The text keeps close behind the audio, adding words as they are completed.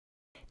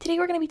Today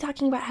we're going to be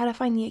talking about how to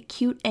find the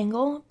acute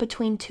angle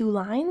between two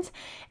lines,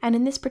 and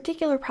in this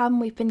particular problem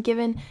we've been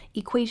given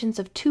equations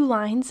of two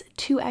lines.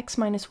 2x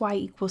minus y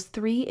equals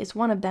 3 is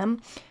one of them,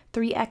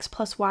 3x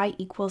plus y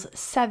equals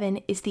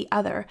 7 is the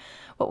other.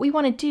 What we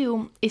want to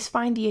do is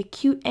find the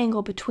acute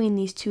angle between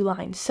these two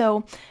lines.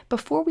 So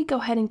before we go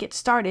ahead and get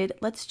started,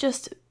 let's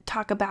just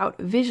talk about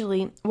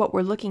visually what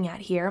we're looking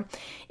at here.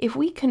 If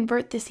we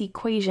convert this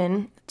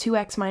equation,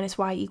 2x minus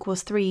y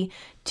equals 3,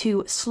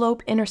 to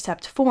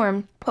slope-intercept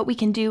form, what we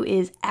can do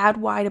is add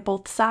y to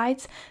both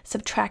sides,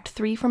 subtract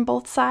 3 from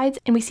both sides,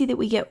 and we see that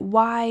we get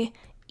y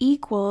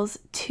equals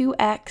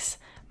 2x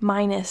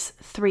minus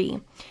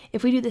 3.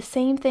 If we do the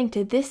same thing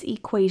to this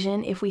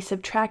equation, if we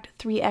subtract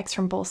 3x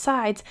from both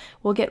sides,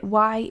 we'll get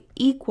y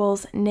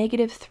equals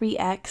negative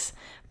 3x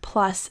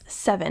plus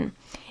 7.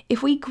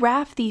 If we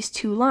graph these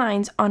two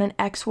lines on an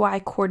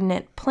xy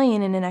coordinate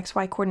plane in an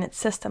xy coordinate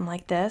system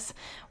like this,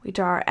 we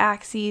draw our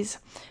axes,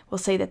 we'll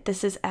say that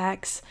this is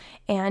x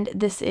and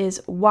this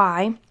is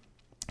y.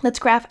 Let's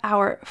graph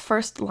our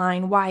first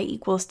line, y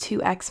equals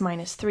 2x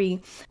minus 3.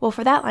 Well,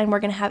 for that line,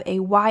 we're going to have a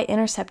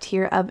y-intercept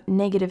here of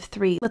negative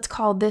 3. Let's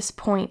call this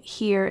point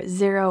here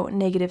 0,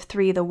 negative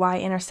 3, the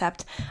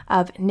y-intercept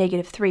of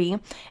negative 3.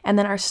 And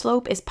then our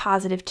slope is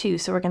positive 2,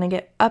 so we're going to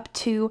get up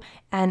 2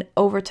 and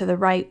over to the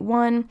right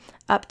 1,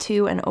 up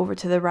 2 and over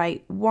to the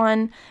right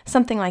 1,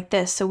 something like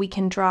this. So we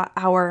can draw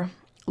our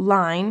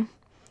line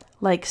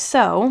like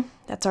so.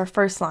 That's our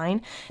first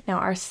line. Now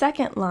our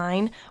second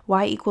line,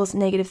 y equals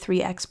negative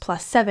 3x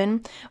plus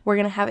 7, we're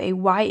going to have a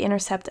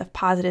y-intercept of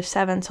positive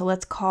 7. So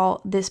let's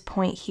call this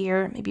point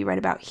here, maybe right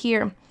about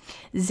here,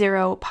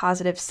 0,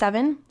 positive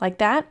 7, like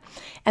that.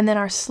 And then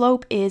our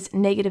slope is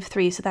negative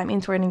 3. So that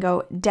means we're going to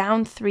go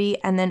down 3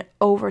 and then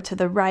over to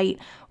the right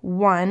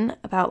 1,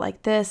 about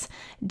like this,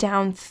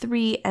 down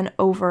 3 and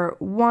over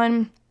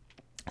 1,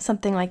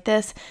 something like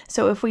this.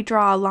 So if we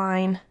draw a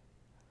line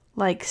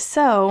like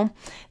so,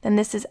 then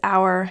this is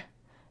our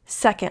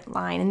second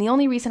line. And the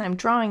only reason I'm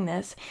drawing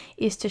this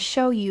is to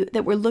show you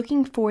that we're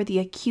looking for the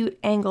acute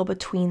angle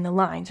between the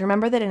lines.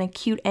 Remember that an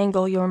acute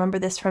angle, you'll remember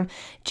this from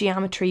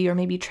geometry or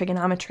maybe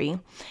trigonometry,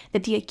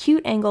 that the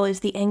acute angle is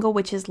the angle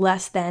which is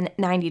less than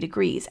 90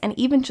 degrees. And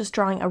even just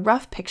drawing a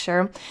rough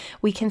picture,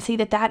 we can see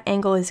that that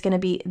angle is going to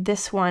be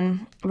this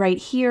one right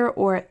here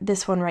or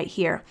this one right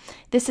here.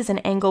 This is an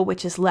angle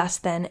which is less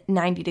than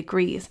 90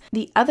 degrees.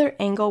 The other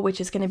angle,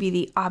 which is going to be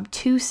the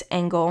obtuse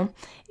angle,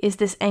 is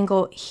this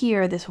angle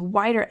here, this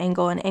wider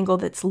angle, an angle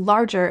that's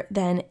larger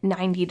than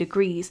 90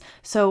 degrees.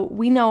 So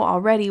we know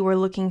already we're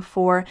looking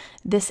for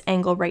this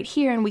angle right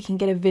here, and we can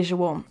get a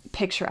visual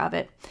picture of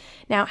it.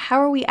 Now, how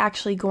are we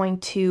actually going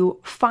to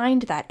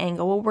find that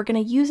angle? Well, we're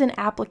going to use an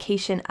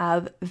application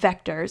of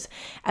vectors.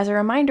 As a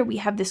reminder, we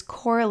have this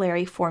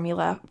corollary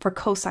formula for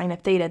cosine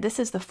of theta. This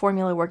is the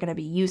formula we're going to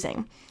be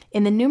using.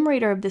 In the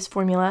numerator of this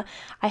formula,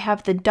 I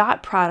have the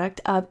dot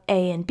product of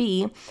a and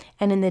b,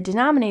 and in the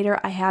denominator,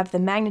 I have the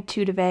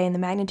magnitude of a and the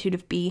magnitude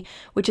of b,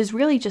 which is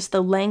really just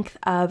the length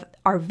of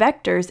our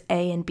vectors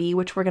a and b,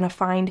 which we're going to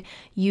find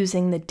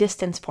using the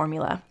distance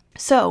formula.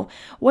 So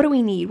what do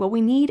we need? Well,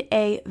 we need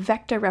a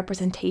vector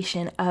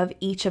representation of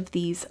each of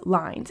these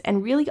lines.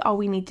 And really all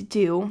we need to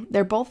do,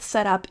 they're both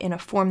set up in a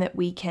form that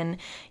we can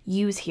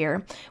use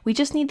here. We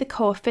just need the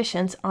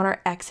coefficients on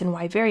our x and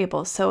y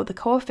variables. So the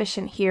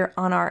coefficient here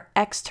on our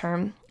x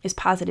term is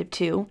positive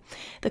 2.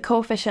 The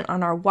coefficient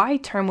on our y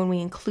term, when we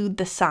include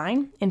the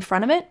sign in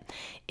front of it,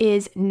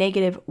 is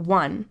negative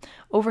 1.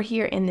 Over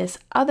here in this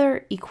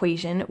other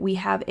equation, we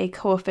have a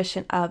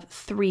coefficient of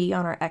 3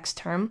 on our x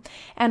term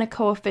and a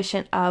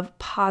coefficient of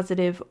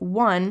positive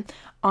 1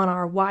 on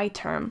our y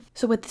term.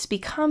 So what this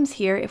becomes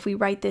here, if we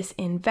write this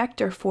in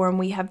vector form,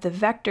 we have the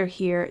vector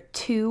here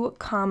 2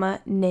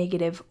 comma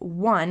negative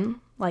 1,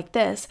 like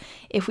this.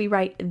 If we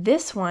write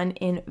this one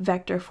in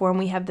vector form,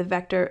 we have the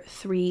vector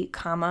 3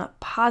 comma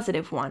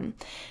positive 1.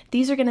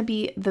 These are going to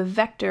be the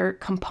vector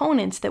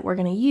components that we're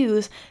going to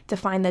use to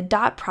find the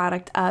dot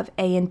product of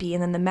a and b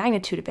and then the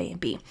magnitude of a and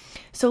b.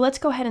 So let's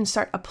go ahead and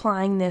start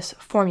applying this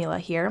formula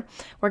here.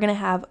 We're going to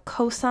have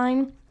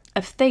cosine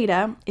of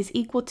theta is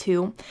equal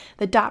to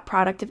the dot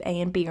product of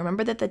a and b.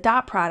 Remember that the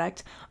dot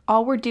product,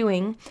 all we're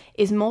doing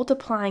is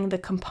multiplying the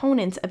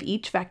components of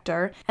each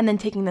vector and then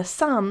taking the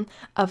sum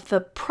of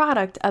the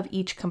product of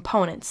each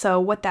component. So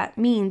what that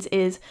means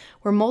is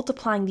we're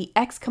multiplying the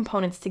x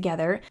components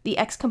together. The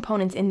x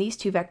components in these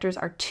two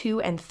vectors are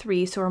 2 and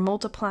 3, so we're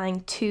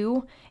multiplying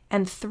 2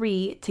 and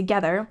 3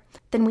 together.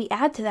 Then we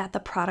add to that the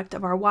product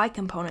of our y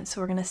components.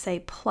 So we're going to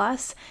say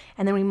plus,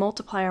 and then we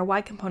multiply our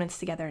y components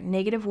together.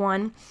 Negative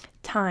 1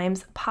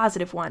 times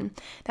positive 1.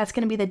 That's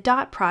going to be the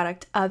dot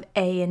product of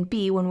a and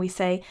b when we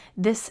say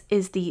this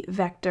is the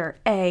vector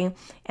a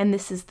and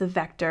this is the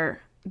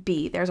vector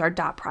b. There's our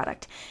dot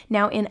product.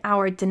 Now in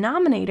our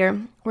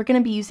denominator, we're going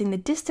to be using the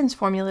distance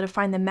formula to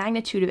find the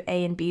magnitude of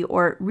A and B,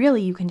 or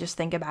really you can just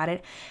think about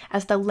it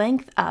as the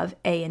length of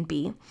A and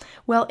B.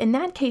 Well, in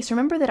that case,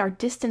 remember that our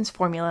distance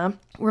formula,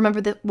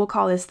 remember that we'll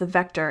call this the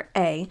vector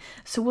A.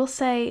 So we'll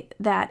say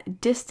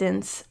that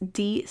distance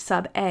d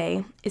sub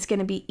A is going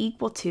to be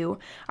equal to,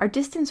 our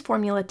distance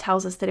formula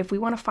tells us that if we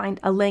want to find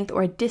a length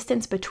or a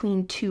distance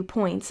between 2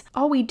 points,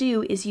 all we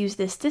do is use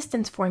this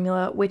distance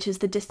formula, which is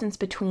the distance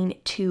between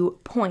 2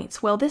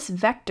 points. Well, this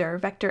vector,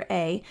 vector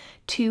A,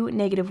 2,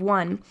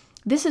 -1,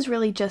 this is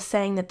really just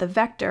saying that the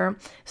vector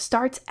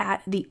starts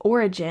at the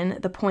origin,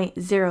 the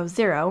point 0,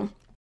 0,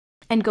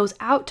 and goes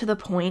out to the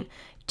point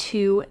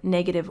 2,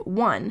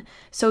 -1.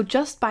 So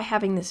just by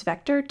having this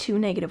vector 2,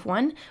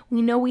 -1,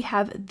 we know we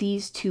have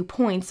these 2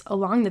 points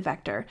along the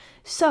vector.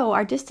 So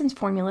our distance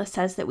formula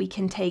says that we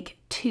can take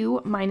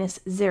 2 minus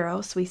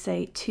 0, so we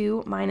say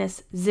 2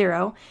 minus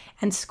 0,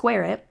 and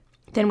square it.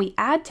 Then we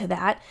add to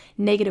that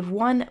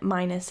 -1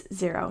 minus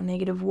 0,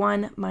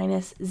 -1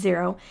 minus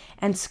 0,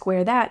 and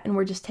square that, and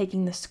we're just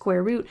taking the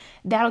square root.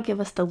 That'll give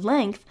us the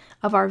length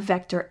of our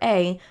vector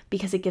A,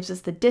 because it gives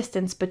us the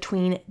distance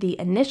between the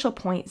initial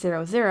point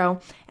 0,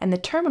 0 and the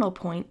terminal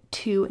point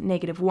 2,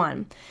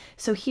 -1.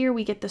 So here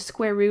we get the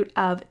square root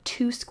of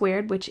 2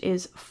 squared, which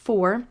is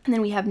 4, and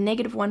then we have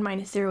 -1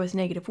 minus 0 is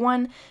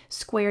 -1,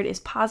 squared is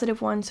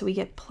 +1, so we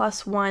get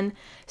 +1.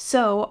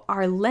 So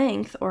our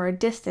length, or our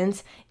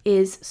distance,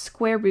 is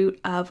square root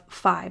of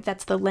 5.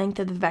 That's the length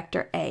of the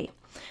vector A.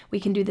 We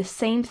can do the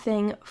same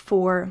thing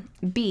for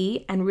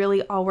B, and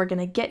really all we're going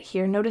to get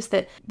here, notice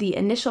that the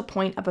initial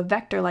point of a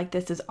vector like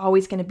this is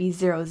always going to be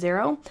 0,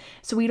 0.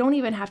 So we don't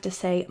even have to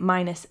say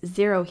minus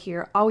 0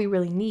 here. All we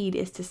really need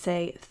is to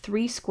say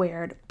 3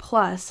 squared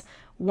plus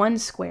 1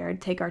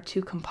 squared, take our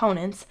 2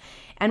 components,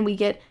 and we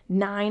get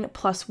 9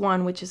 plus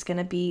 1, which is going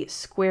to be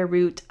square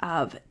root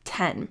of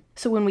 10.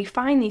 So when we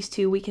find these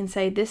two, we can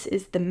say this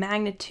is the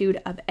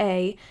magnitude of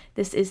A,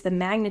 this is the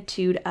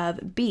magnitude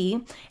of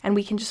B, and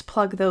we can just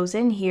plug those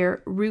in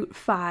here, root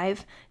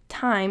 5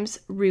 times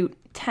root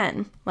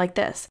 10, like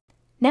this.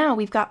 Now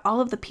we've got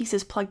all of the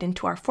pieces plugged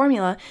into our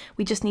formula,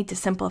 we just need to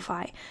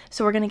simplify.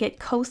 So we're going to get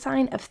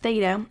cosine of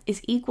theta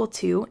is equal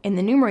to, in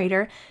the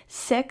numerator,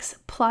 6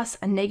 plus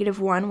a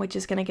 -1, which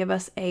is going to give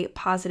us a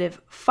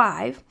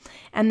 +5.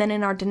 And then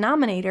in our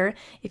denominator,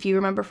 if you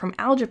remember from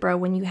algebra,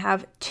 when you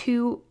have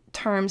two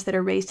terms that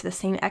are raised to the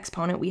same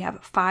exponent, we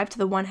have 5 to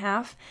the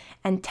 1/2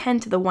 and 10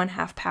 to the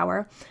 1/2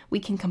 power. We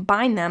can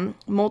combine them,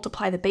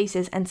 multiply the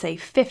bases, and say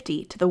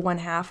 50 to the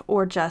 1/2,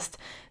 or just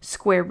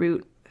square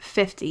root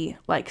 50,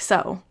 like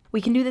so. We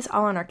can do this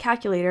all on our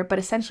calculator, but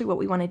essentially what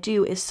we want to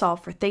do is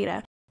solve for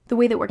theta. The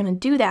way that we're going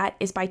to do that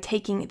is by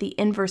taking the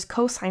inverse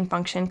cosine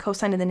function,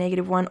 cosine of the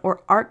 -1,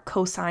 or arc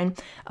cosine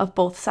of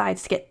both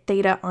sides, to get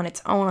theta on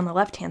its own on the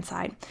left-hand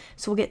side.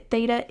 So we'll get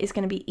theta is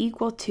going to be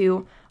equal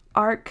to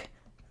arc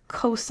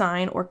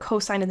cosine, or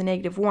cosine of the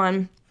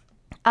 -1,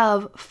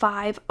 of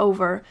 5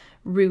 over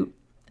root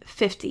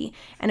 50.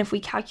 And if we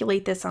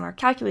calculate this on our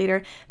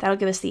calculator, that'll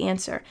give us the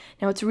answer.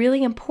 Now, it's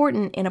really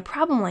important in a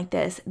problem like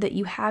this that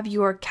you have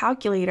your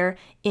calculator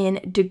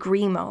in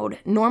degree mode.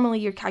 Normally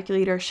your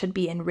calculator should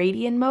be in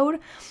radian mode,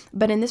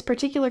 but in this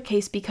particular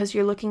case, because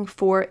you're looking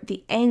for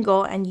the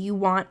angle and you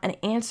want an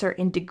answer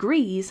in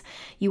degrees,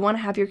 you want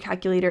to have your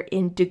calculator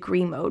in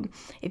degree mode.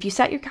 If you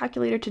set your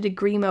calculator to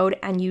degree mode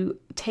and you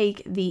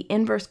take the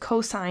inverse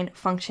cosine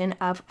function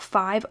of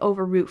 5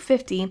 over root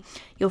 50,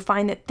 you'll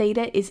find that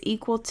theta is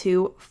equal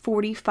to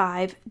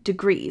 45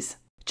 degrees.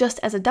 Just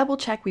as a double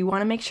check, we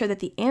want to make sure that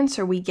the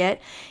answer we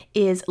get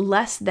is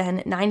less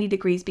than 90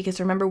 degrees, because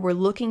remember, we're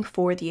looking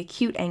for the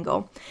acute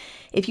angle.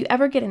 If you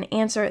ever get an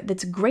answer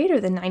that's greater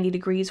than 90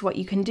 degrees, what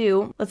you can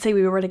do, let's say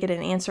we were to get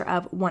an answer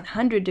of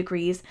 100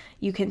 degrees,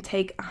 you can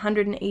take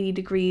 180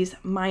 degrees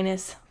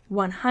minus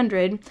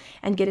 100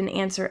 and get an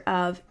answer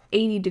of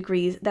 80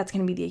 degrees. That's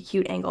going to be the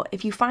acute angle.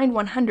 If you find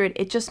 100,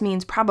 it just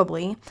means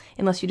probably,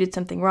 unless you did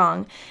something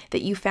wrong,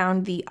 that you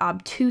found the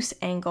obtuse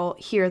angle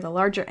here, the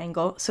larger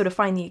angle. So to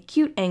find the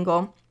acute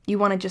angle, you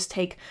want to just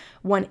take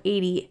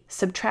 180,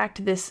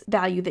 subtract this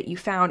value that you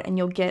found, and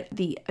you'll get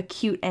the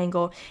acute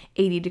angle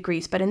 80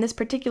 degrees. But in this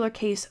particular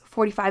case,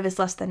 45 is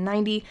less than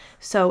 90,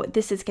 so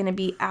this is going to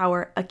be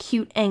our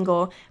acute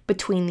angle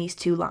between these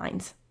two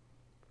lines.